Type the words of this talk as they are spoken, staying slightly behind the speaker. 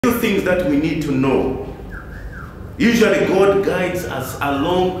Few things that we need to know. Usually God guides us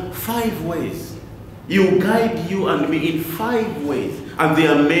along 5 ways. He will guide you and me in 5 ways. And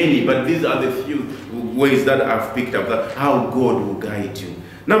there are many, but these are the few ways that I've picked up that how God will guide you.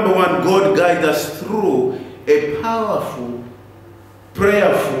 Number 1, God guides us through a powerful,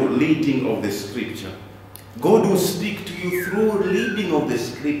 prayerful leading of the scripture. God will speak to you through leading of the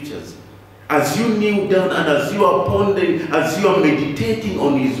scriptures. As you kneel down and as you are pondering, as you are meditating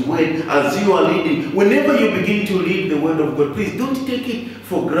on His word, as you are reading, whenever you begin to read the word of God, please don't take it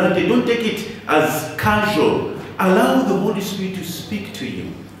for granted. Don't take it as casual. Allow the Holy Spirit to speak to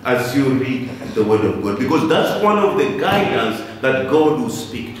you as you read the word of God, because that's one of the guidance that God will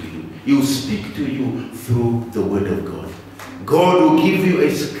speak to you. He will speak to you through the word of God. God will give you a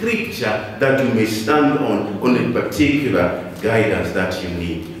scripture that you may stand on a particular guidance that you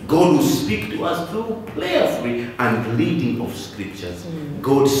need. God will speak to us through prayerfully and leading of scriptures.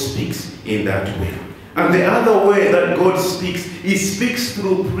 God speaks in that way. And the other way that God speaks, He speaks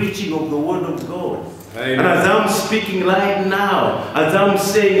through preaching of the word of God. Amen. And as I'm speaking right now, as I'm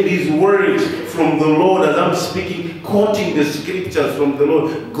saying these words from the Lord, as I'm speaking, quoting the scriptures from the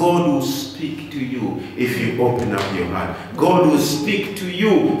Lord, God will speak to you if you open up your heart. God will speak to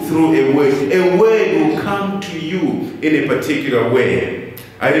you through a word. A word will come to you in a particular way.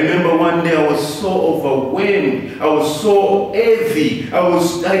 I remember one day I was so overwhelmed. I was so heavy.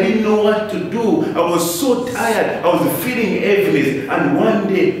 I didn't know what to do. I was so tired. I was feeling heaviness. And one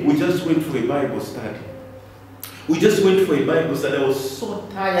day we just went for a Bible study. We just went for a Bible study. I was so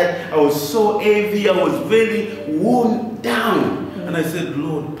tired. I was so heavy. I was very worn down. And I said,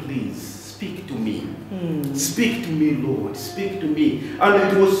 Lord, please speak to me. Speak to me, Lord. Speak to me. And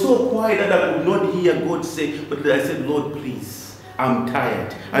it was so quiet that I could not hear God say, but I said, Lord, please. I'm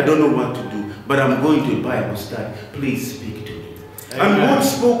tired. I don't know what to do, but I'm going to a Bible study. Please speak to me. Amen. And God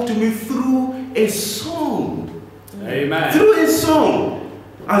spoke to me through a song. Amen. Through a song.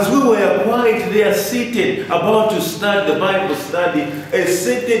 As we were quiet there, seated, about to start the Bible study, a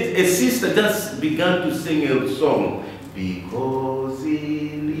sister just began to sing a song. Because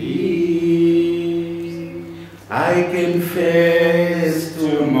He lives, I can face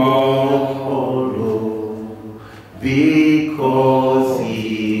tomorrow. Because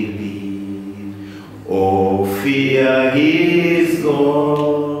He lives, oh fear is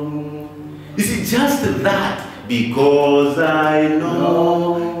gone. You see, just that, because I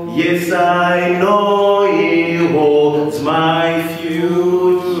know, yes I know He holds my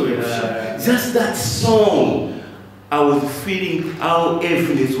future. Just that song, I was feeling how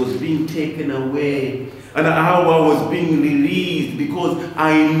heaviness was being taken away and how I was being released, because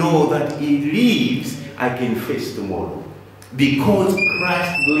I know that He lives. I can face tomorrow. Because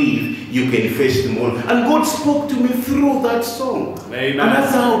Christ lives, you can face tomorrow. And God spoke to me through that song. Amen. And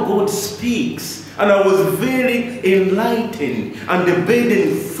that's how God speaks. And I was very enlightened. And the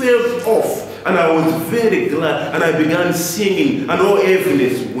burden fell off. And I was very glad. And I began singing. And all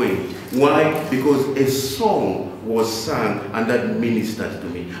heaviness went. Why? Because a song was sung and that ministered to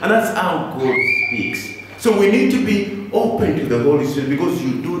me. And that's how God speaks. So we need to be open to the Holy Spirit, because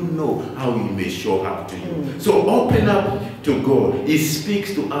you don't know how He may show up to you. So open up to God. He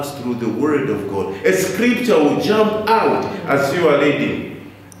speaks to us through the Word of God. A scripture will jump out as you are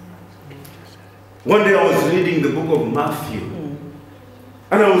reading. One day I was reading the book of Matthew.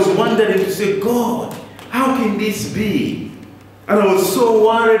 And I was wondering to say, God, how can this be? And I was so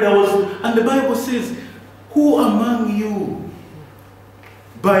worried. And the Bible says, who among you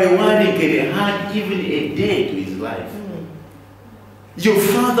by worrying can add even a day to his life? Your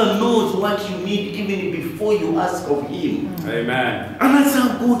Father knows what you need even before you ask of Him. Amen. And that's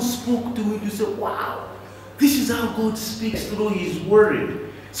how God spoke to me. You say, wow, this is how God speaks through His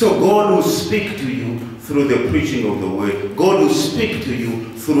Word. So God will speak to you through the preaching of the Word. God will speak to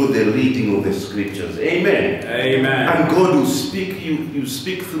you through the reading of the Scriptures. Amen. Amen. And God will speak you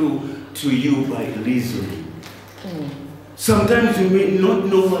speak through to you by reasoning. Sometimes you may not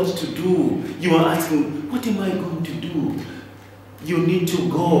know what to do. You are asking, what am I going to do? You need to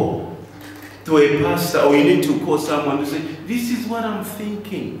go to a pastor, or you need to call someone to say, this is what I'm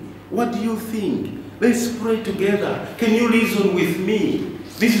thinking. What do you think? Let's pray together. Can you reason with me?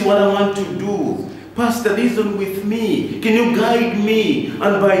 This is what I want to do. Pastor, reason with me. Can you guide me?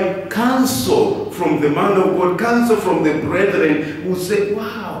 And by counsel from the man of God, counsel from the brethren, who say,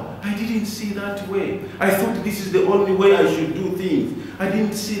 wow, I didn't see that way. I thought this is the only way I should do things. I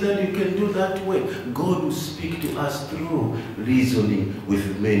didn't see that you can do that way. God will speak to us through reasoning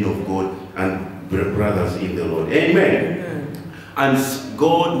with men of God and brothers in the Lord. Amen. Amen. And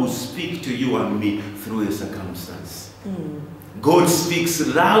God will speak to you and me through a circumstance. God speaks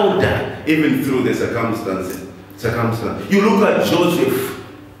louder even through the circumstances. You look at Joseph.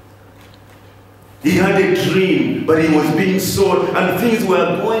 He had a dream, but he was being sold, and things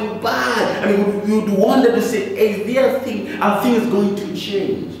were going bad. And you'd wonder to say, are things going to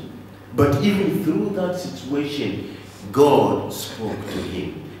change? But even through that situation, God spoke to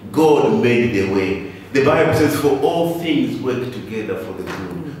him. God made the way. The Bible says, for all things work together for the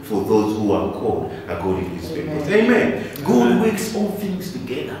good, for those who are called according to his purpose. Amen. God works all things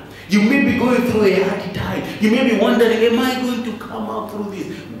together. You may be going through a hard time. You may be wondering, am I going to come out through this?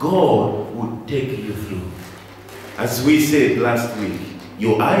 God will take you through. As we said last week,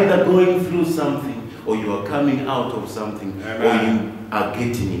 you're either going through something, or you are coming out of something, or you are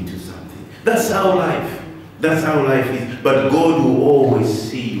getting into something. That's our life. That's how life is. But God will always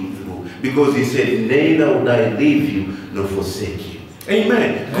see you through. Because he said, neither would I leave you nor forsake you.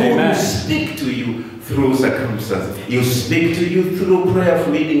 Amen. God will speak to you through circumstances. He'll speak to you through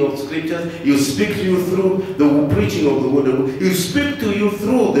prayerful reading of scriptures. He'll speak to you through the preaching of the word of God. He'll speak to you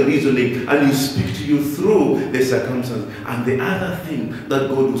through the reasoning. And he'll speak to you through the circumstances. And the other thing that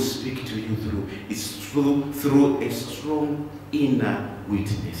God will speak to you through is through a strong inner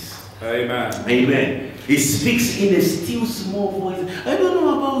witness. Amen. Amen. He speaks in a still small voice. I don't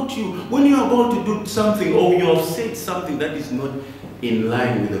know about you. When you're about to do something, or you have said something that is not in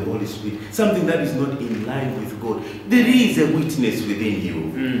line with the Holy Spirit, something that is not in line with God, there is a witness within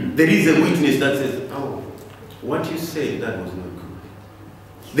you. There is a witness that says, oh, what you said, that was not good.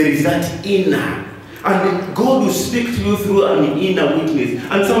 There is that inner. And God will speak to you through an inner witness.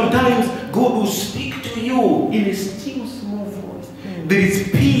 And sometimes God will speak to you in a still small voice. There is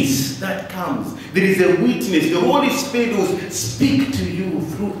peace that comes. There is a witness. The Holy Spirit will speak to you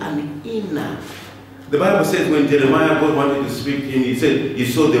through an inner. The Bible says when Jeremiah, God wanted to speak to him, he said, he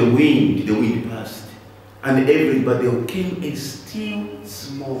saw the wind passed. And but there came a still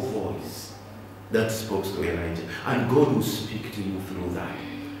small voice that spoke to Elijah. And God will speak to you through that.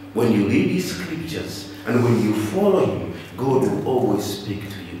 When you read his scriptures and when you follow him, God will always speak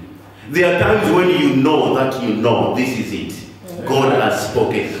to you. There are times when you know that you know this is it. God has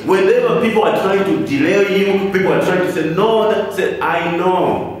spoken. Whenever people are trying to delay you, people are trying to say, no, say, I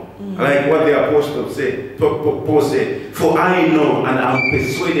know. Like what the apostle said, Paul said, for I know and I'm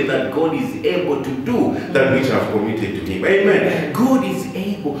persuaded that God is able to do that which I've committed to him. Amen. God is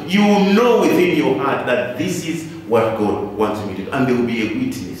able. You will know within your heart that this is what God wants me to do. And there will be a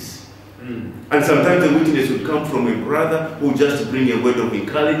witness. And sometimes the witness will come from a brother who will just bring a word of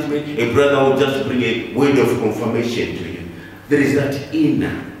encouragement. A brother who will just bring a word of confirmation to you. There is that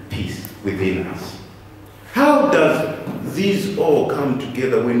inner peace within us. How does these all come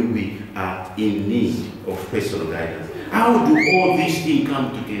together when we are in need of personal guidance? How do all these things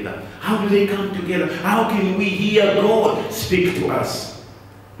come together? How do they come together? How can we hear God speak to us?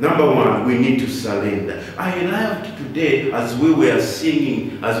 Number one, we need to surrender. I loved today as we were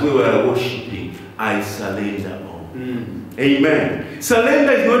singing, as we were worshiping, I surrender all. Amen.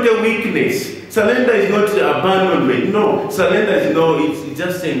 Surrender is not a weakness. Surrender is not abandonment. No, surrender is it's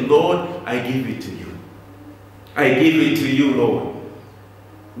just saying, Lord, I give it to you. I give it to you, Lord.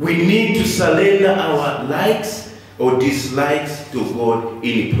 We need to surrender our likes or dislikes to God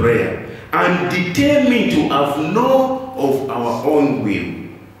in prayer and determine to have no of our own will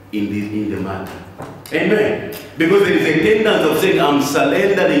in the matter. Amen. Because there is a tendency of saying, I'm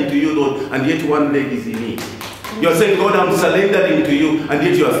surrendering to you, Lord, and yet one leg is in it. You're saying, Lord, I'm surrendering to you, and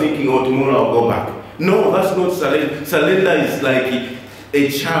yet you are thinking, oh, tomorrow I'll go back. No, that's not surrender. Surrender is like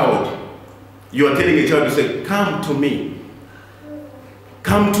a child. You are telling a child to say, come to me.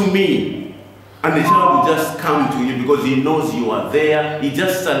 Come to me. And the child will just come to you because he knows you are there. He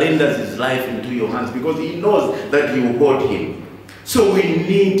just surrenders his life into your hands because he knows that you hold him. So we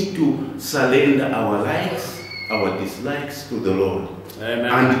need to surrender our likes, our dislikes to the Lord. Amen.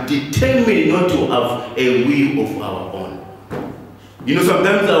 And determine not to have a will of our own. You know,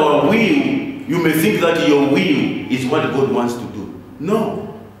 sometimes our will, you may think that your will is what God wants to do.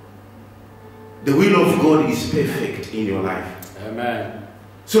 No. The will of God is perfect in your life. Amen.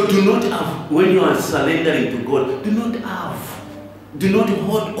 So do not have, when you are surrendering to God, do not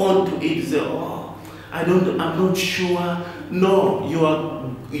hold on to it. Say, oh, I'm not sure. No,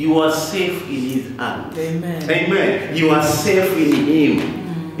 you are safe in his hands. Amen. Amen. You are safe in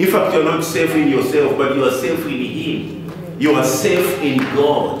him. In fact, you're not safe in yourself, but you are safe in him. You are safe in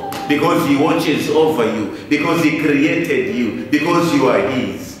God because he watches over you, because he created you, because you are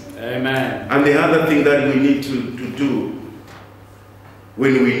his. Amen. And the other thing that we need to do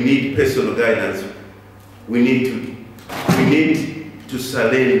when we need personal guidance, we need to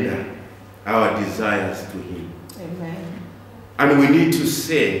surrender our desires to him. Amen. And we need to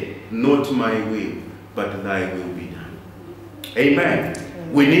say, not my will, but thy will be done. Amen.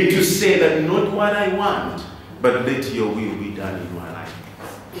 We need to say that not what I want, but let your will be done in my life.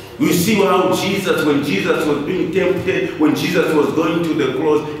 You see how Jesus, when Jesus was being tempted, when Jesus was going to the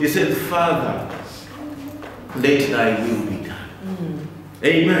cross, he said, Father, let thy will be done.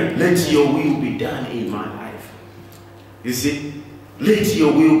 Amen. Let your will be done in my life. You see, let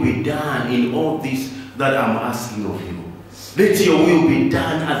your will be done in all this that I'm asking of you. Let your will be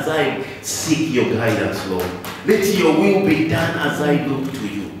done as I seek your guidance, Lord. Let your will be done as I look to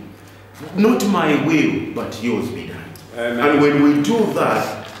you. Not my will, but yours be done. Amen. And when we do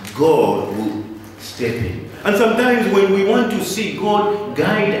that, God will step in. And sometimes when we want to see God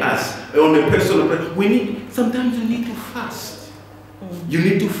guide us on a personal prayer, sometimes you need to fast. You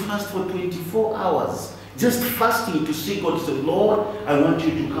need to fast for 24 hours. Just fasting to see God. Say, Lord, I want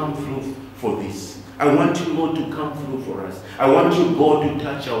you to come through for this. I want you, Lord, to come through for us. I want you, God, to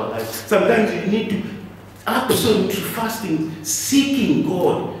touch our lives. Sometimes you need to absolutely fasting, seeking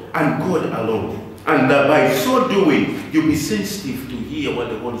God and God alone. And by so doing, you'll be sensitive to hear what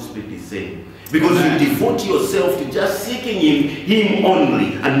the Holy Spirit is saying. Because you devote yourself to just seeking Him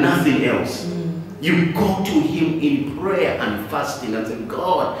only and nothing else. You go to Him in prayer and fasting and say,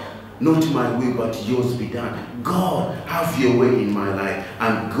 God, not my will, but yours be done. God, have your way in my life.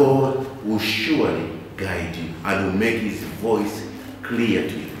 And God will surely guide you and will make His voice clear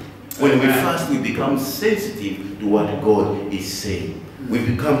to you. When we fast, we become sensitive to what God is saying. We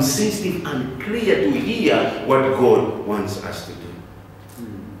become sensitive and clear to hear what God wants us to do.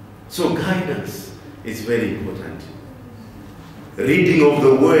 So guidance is very important. Reading of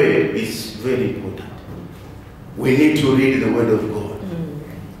the Word is very important. We need to read the Word of God.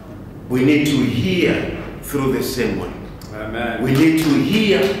 We need to hear through the same one. Amen. We need to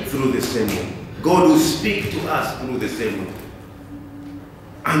hear through the same one. God will speak to us through the same one.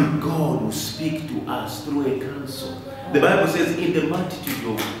 And God will speak to us through a counsel. The Bible says in the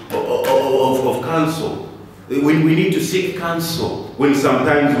multitude of counsel, when we need to seek counsel, when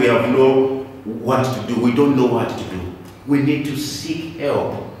sometimes we have no what to do, we don't know what to do. We need to seek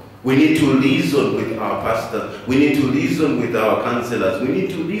help. We need to reason with our pastors. We need to reason with our counselors. We need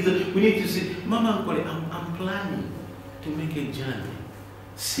to reason. We need to say, Mama, I'm planning to make a journey.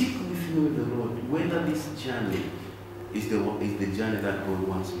 Seek with me with the Lord whether this journey is the journey that God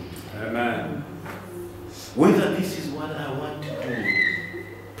wants me to do. Amen. Whether this is what I want to do,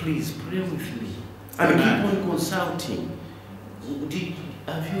 please pray with me. And keep on consulting.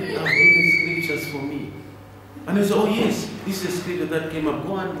 Have you any scriptures for me? And I said, oh yes, this is a scripture that came up.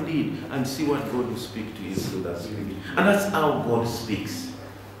 Go and read and see what God will speak to you through that scripture. And that's how God speaks.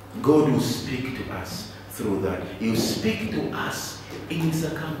 God will speak to us through that. He will speak to us in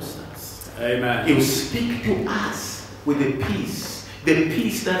circumstance. Amen. He will speak to us with the peace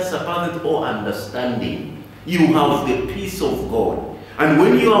that surpasses all understanding. You have the peace of God. And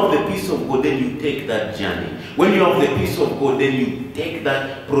when you have the peace of God, then you take that journey. When you have the peace of God, then you take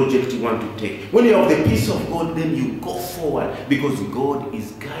that project you want to take. When you have the peace of God, then you go forward because God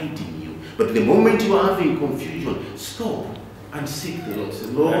is guiding you. But the moment you are having confusion, stop and seek the Lord. Say,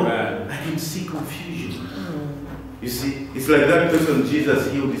 Lord, amen. I can see confusion. You see, it's like that person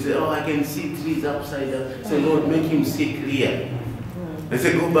Jesus healed. He said, oh, I can see trees upside down. Say, Lord, make him see clear. I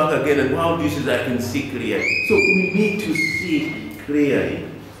said, go back again, and wow, this is I can see clear. So we need to see clearly.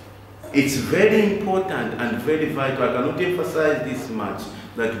 It's very important and very vital. I cannot emphasize this much,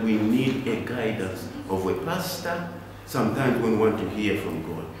 that we need a guidance of a pastor. Sometimes when we want to hear from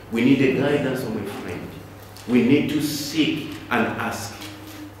God, we need a guidance of a friend. We need to seek and ask.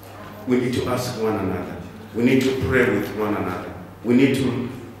 We need to ask one another. We need to pray with one another. We need to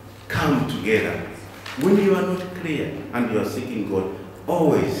come together. When you are not clear and you are seeking God,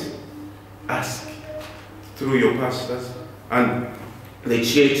 always ask through your pastors. And the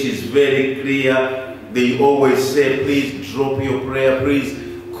church is very clear. They always say, please drop your prayer, please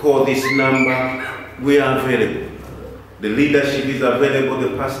call this number. We are available. The leadership is available,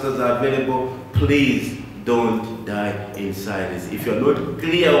 the pastors are available. Please don't die in silence. If you're not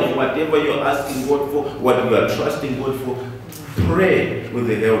clear of whatever you're asking God for, what you are trusting God for, pray with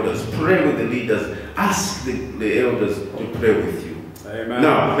the elders, pray with the leaders, ask the elders to pray with you. Amen.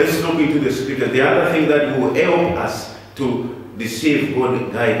 Now, let's look into the scripture. The other thing that will help us to receive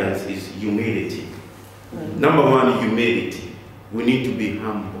God's guidance is humility. Number one, humility. We need to be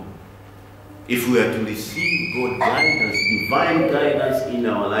humble. If we are to receive God's guidance, divine guidance in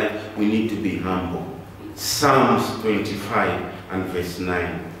our life, we need to be humble. Psalms 25 and verse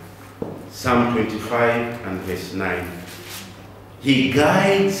 9. Psalm 25 and verse 9. He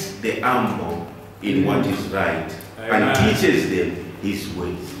guides the humble in what is right. and teaches them his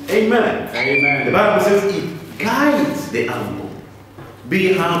ways. Amen. Amen. The Bible says it guides the humble.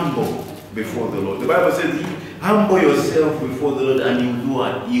 Be humble before the Lord. The Bible says, humble yourself before the Lord and you do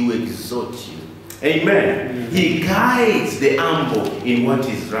what? He will exalt you. Amen. He guides the humble in what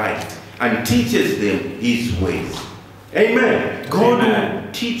is right and teaches them his ways. Amen. God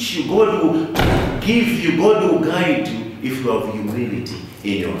will teach you, God will give you, God will guide you if you have humility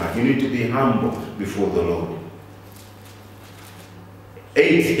in your heart. You need to be humble before the Lord.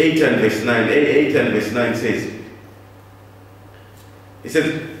 8 and verse 9 says, it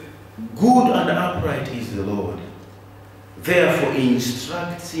says, good and upright is the Lord. Therefore he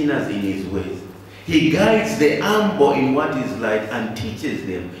instructs sinners in his ways. He guides the humble in what is right and teaches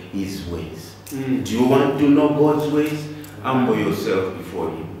them his ways. Do you want to know God's ways? Humble yourself before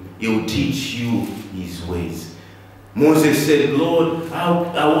him. He will teach you his ways. Moses said, Lord,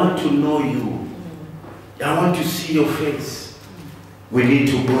 I want to know you. I want to see your face. We need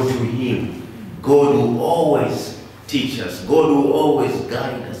to go to him. God will always teach us. God will always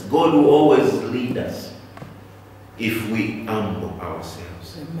guide us. God will always lead us if we humble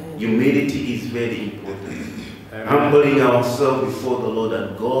ourselves. Amen. Humility is very important. Amen. Humbling ourselves before the Lord,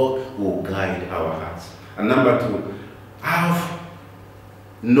 and God will guide our hearts. And number 2, have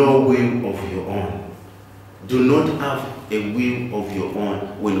no will of your own. Do not have a will of your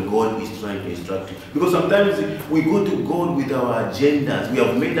own when God is trying to instruct you. Because sometimes we go to God with our agendas. We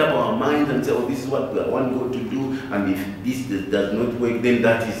have made up our minds and say, oh, this is what I want God to do, and if this does not work, then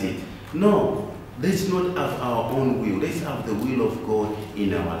that is it. No. Let's not have our own will. Let's have the will of God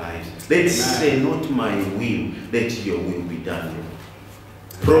in our lives. Let's say, not my will, let your will be done.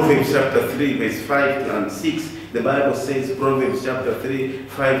 Proverbs chapter 3, verse 5 and 6. The Bible says, Proverbs chapter 3,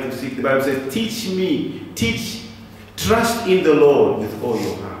 5 to 6, the Bible says, trust in the Lord with all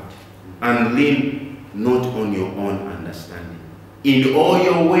your heart, and lean not on your own understanding. In all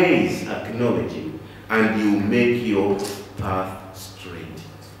your ways acknowledge him, and you make your path straight.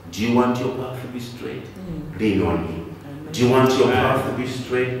 Do you want your path to be straight? Lean on him. Amen. Do you want your path to be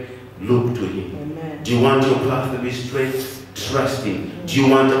straight? Look to him. Amen. Do you want your path to be straight? Trust him. Do you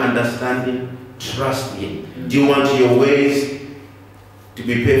want understanding? Trust him. Do you want your ways to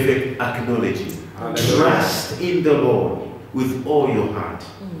be perfect? Acknowledge him. Trust in the Lord with all your heart.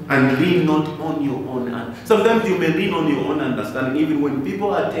 And lean not on your own. Sometimes you may lean on your own understanding, even when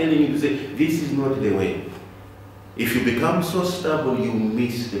people are telling you to say, this is not the way. If you become so stubborn, you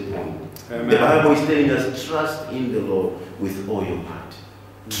miss the point. Amen. The Bible is telling us, trust in the Lord with all your heart.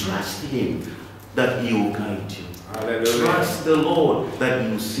 Trust him that he will guide you. Hallelujah. Trust the Lord that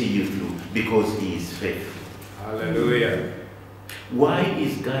he will see you through, because he is faithful. Hallelujah. Why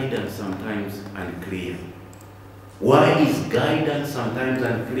is guidance sometimes unclear? Why is guidance sometimes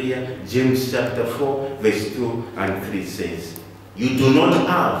unclear? James chapter 4, verse 2 and 3 says, you do not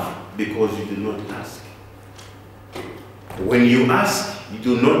have because you do not ask. When you ask, you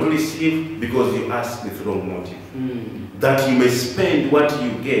do not receive because you ask with wrong motive. That you may spend what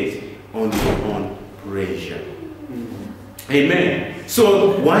you get on your own pleasure. Amen.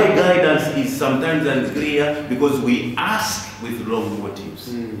 So why guidance is sometimes unclear? Because we ask with wrong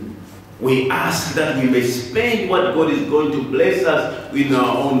motives. We ask that we may spend what God is going to bless us in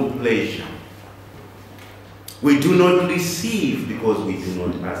our own pleasure. We do not receive because we do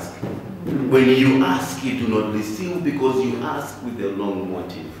not ask. When you ask, you do not receive because you ask with a wrong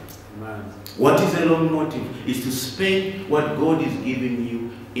motive. What is a wrong motive? Is to spend what God is giving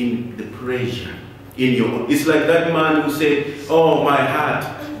you in the pleasure. It's like that man who said, oh, my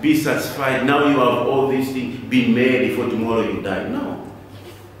heart, be satisfied. Now you have all these things. Be merry, for tomorrow you die. No.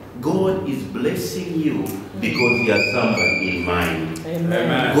 God is blessing you because he has somebody in mind.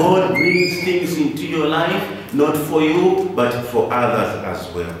 Amen. God brings things into your life, not for you, but for others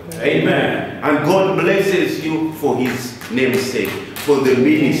as well. Amen. And God blesses you for his name's sake, for the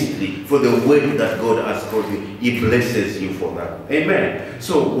ministry, for the work that God has called you. He blesses you for that. Amen.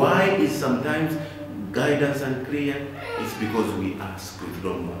 So why is sometimes guidance unclear? It's because we ask with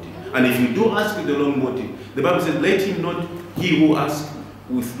wrong motive. And if you do ask with the wrong motive, the Bible says, let him not, he who asks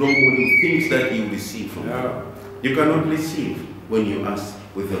with wrong motive, thinks that he will receive from you. You cannot receive when you ask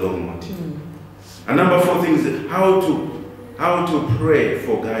with the wrong motive. And number 4 things, how to pray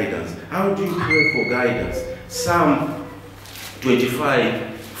for guidance. How do you pray for guidance? Psalm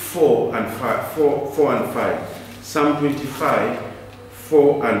 25, 4 and 5. Psalm 25,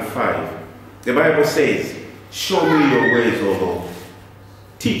 4 and 5. The Bible says, show me your ways, O Lord.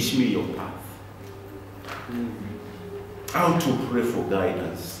 Teach me your path. How to pray for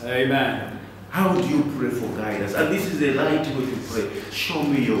guidance. Amen. How do you pray for guidance? And this is the right way to pray. Show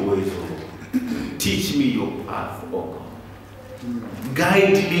me your ways, O Lord. Teach me your path, O God.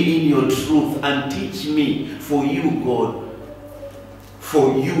 Guide me in your truth and teach me, for you, God,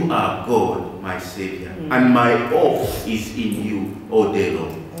 for you are God, my Savior, and my hope is in you, O day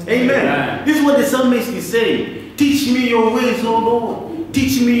long. Amen. This is what the psalmist is saying. Teach me your ways, O Lord.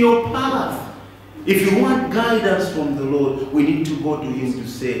 Teach me your path. If you want guidance from the Lord, we need to go to him to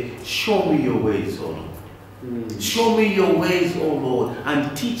say, show me your ways, O Lord. Show me your ways, O Lord,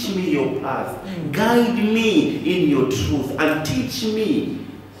 and teach me your path. Guide me in your truth and teach me,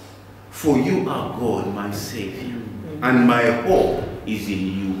 for you are God, my Savior, and my hope is in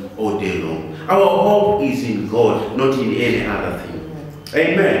you all day long. Our hope is in God, not in any other thing.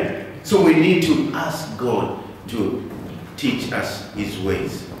 Amen. So we need to ask God to teach us his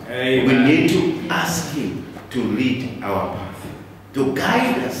ways. Amen. We need to ask him to lead our path, to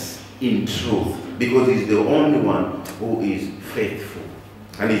guide us in truth, because he's the only one who is faithful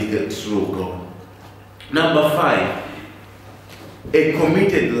and is the true God. Number 5, a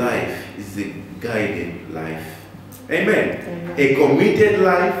committed life is a guided life. Amen. Amen. A committed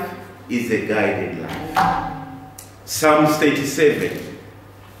life is a guided life. Psalms 37.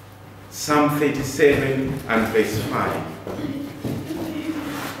 Psalm 37 and verse 5.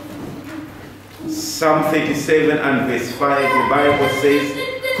 Psalm 37 and verse 5, the Bible says,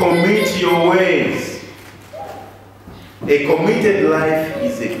 commit your ways. A committed life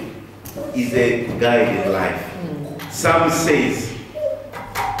is a guided life. Psalm says,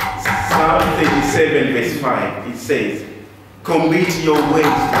 Psalm 37 verse 5, it says, commit your ways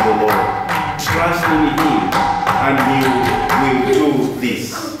to the Lord. Trust in him and he will do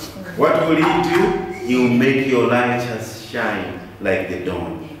this. What will he do? He will make your righteousness shine like the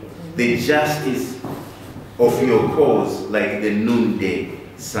dawn, the justice of your cause like the noonday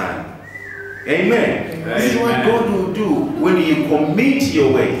sun. Amen. Amen. This is what God will do when you commit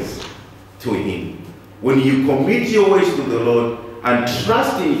your ways to him. When you commit your ways to the Lord and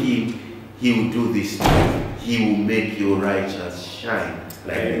trust in him, he will do this thing. He will make your righteousness shine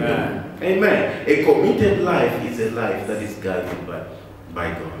like the dawn. Amen. A committed life is a life that is guided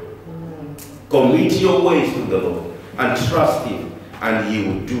by God. Commit your ways to the Lord and trust him, and he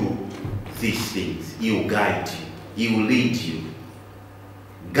will do these things. He will guide you. He will lead you.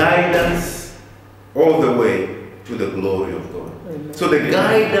 Guidance all the way to the glory of God. Amen. So the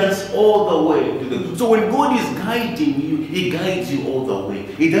guidance all the way to the... So when God is guiding you, he guides you all the way.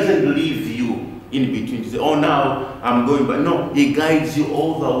 He doesn't leave you in between. Say, oh, now I'm going back. No, he guides you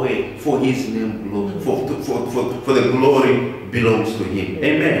all the way for his name, for the glory belongs to him.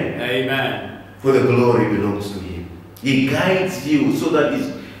 Amen. Amen. For the glory belongs to him. He guides you so that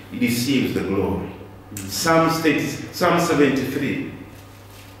he receives the glory. Psalm 73.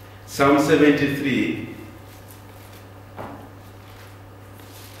 Psalm 73.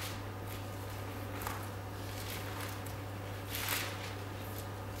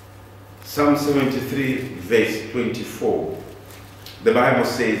 Psalm 73 verse 24. The Bible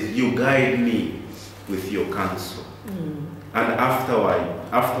says, you guide me with your counsel, and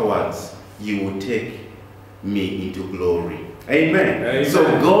afterwards you will take me into glory. Amen. Amen. So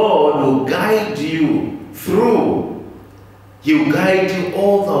God will guide you through. He will guide you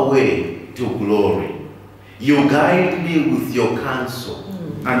all the way to glory. You guide me with your counsel,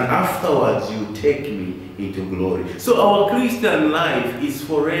 and afterwards you take me into glory. So our Christian life is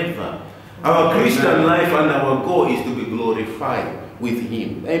forever. Our Christian life and our goal is to be glorified with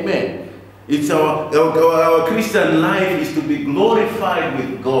him. Amen. It's our Christian life is to be glorified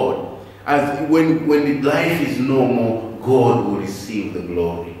with God. As when the life is no more, God will receive the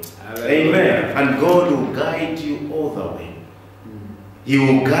glory. Amen. And God will guide you all the way. He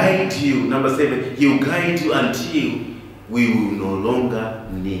will guide you. Number 7, he will guide you until we will no longer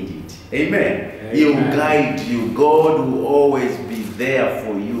need it. Amen. He will guide you. God will always be there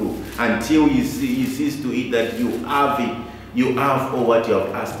for you until you cease to eat that you have it. You have all what you have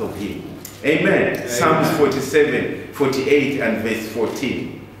asked of him. Amen. Amen. Psalms 48 and verse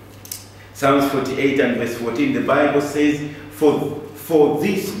 14. Psalms 48 and verse 14, the Bible says, for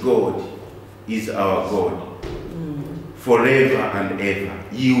this God is our God, forever and ever.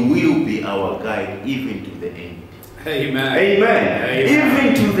 You will be our guide even to the end. Amen. Amen.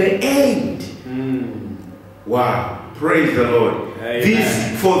 Amen. Even to the end. Wow. Praise the Lord.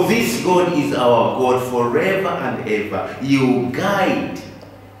 For this God is our God forever and ever. You will guide.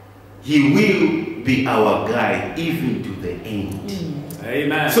 He will be our guide even to the end.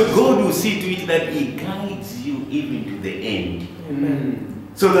 Amen. So God will see to it that he guides you even to the end. Amen.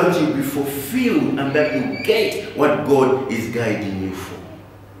 So that you'll be fulfilled and that you get what God is guiding you for.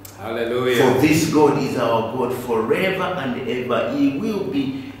 Hallelujah. For this God is our God forever and ever. He will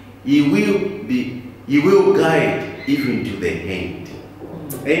be He will guide even to the end.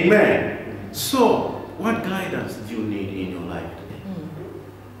 Amen. So, what guidance do you need in your life today?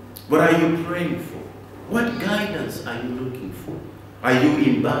 What are you praying for? What guidance are you looking for? Are you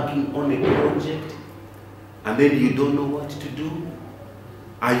embarking on a project and then you don't know what to do?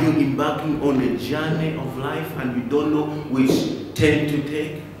 Are you embarking on a journey of life and you don't know which turn to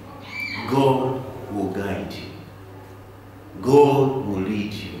take? God will guide you. God will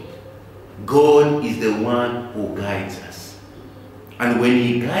lead you. God is the one who guides us. And when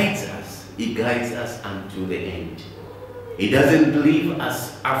He guides us unto the end. He doesn't leave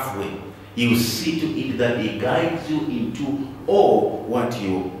us halfway. He will see to it that He guides you into all what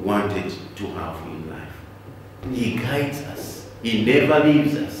you wanted to have in life. He guides us. He never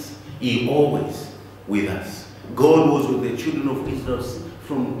leaves us. He always with us. God was with the children of Israel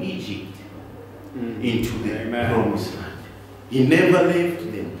from Egypt into the promised land. He never left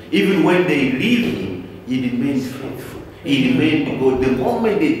them. Even when they leave Him, He remained faithful. He remained God. The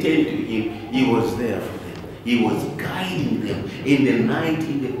moment they turned to Him, He was there for them. He was guiding them in the night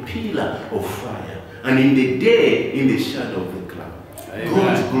in the pillar of fire, and in the day in the shadow of the cloud. Amen.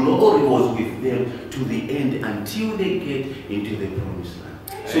 God's glory was with them to the end until they get into the promised land.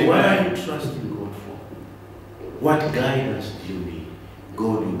 So Amen. What are you trusting God for? What guidance do you need?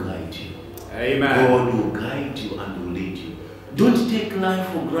 God will guide you. Amen. God will guide you and will lead you. Don't take life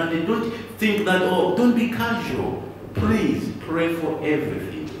for granted. Don't think that, oh, don't be casual. Please pray for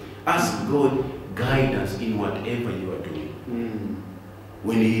everything. Ask God guidance in whatever you are doing.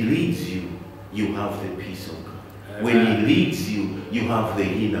 When He leads you, you have the peace of God. Amen. When He leads you, you have the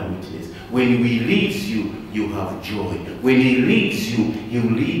inner witness. When He leads you, you have joy. When He leads you, He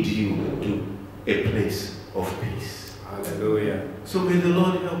will lead you to a place of peace. Hallelujah. So may the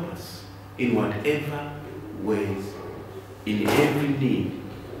Lord help us in whatever ways, in every need,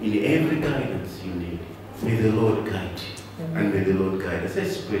 in every guidance you need. May the Lord guide you. And may the Lord guide us.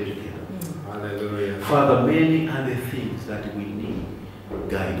 Let's pray together. Hallelujah. Father, many are the things that we need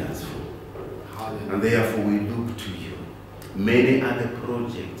guidance for. Hallelujah. And therefore we look to you. Many are the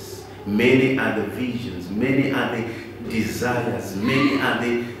projects, many are the visions, many are the desires, many are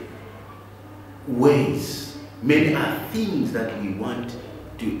the ways, many are things that we want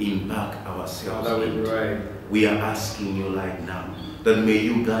to embark ourselves into. We are asking you right now that may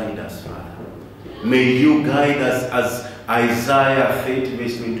you guide us, Father. May you guide us as Isaiah 30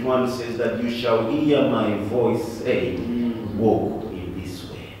 verse 21 says that you shall hear my voice saying, walk in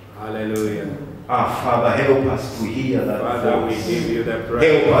this way. Hallelujah. Father, help us to hear that Father, voice. We give you the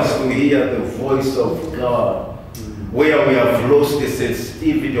praise. Help us to hear the voice of God. Where we have lost the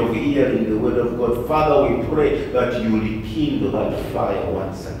sensitivity of hearing the word of God. Father, we pray that you rekindle that fire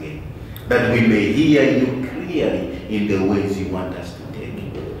once again. That we may hear you clearly in the ways you want us to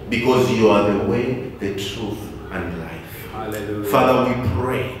take. Because you are the way, the truth, and life. Hallelujah. Father, we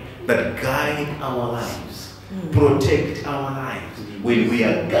pray that guide our lives, protect our lives. When we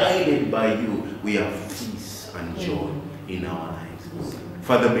are guided by you, we have peace and joy in our lives.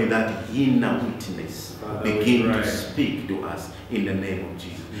 Father, may that inner witness begin to speak to us in the name of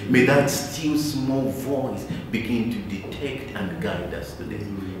Jesus. May that still small voice begin to detect and guide us today.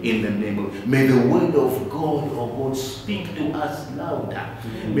 In the name of, may the word of God, oh God, speak to us louder.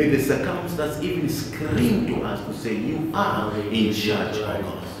 May the circumstance even scream to us to say, you are in charge, oh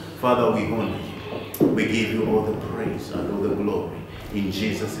God. Father, we honor you. We give you all the praise and all the glory. In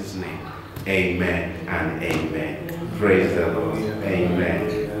Jesus' name, amen and amen. Praise the Lord.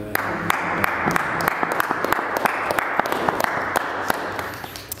 Amen.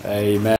 Amen.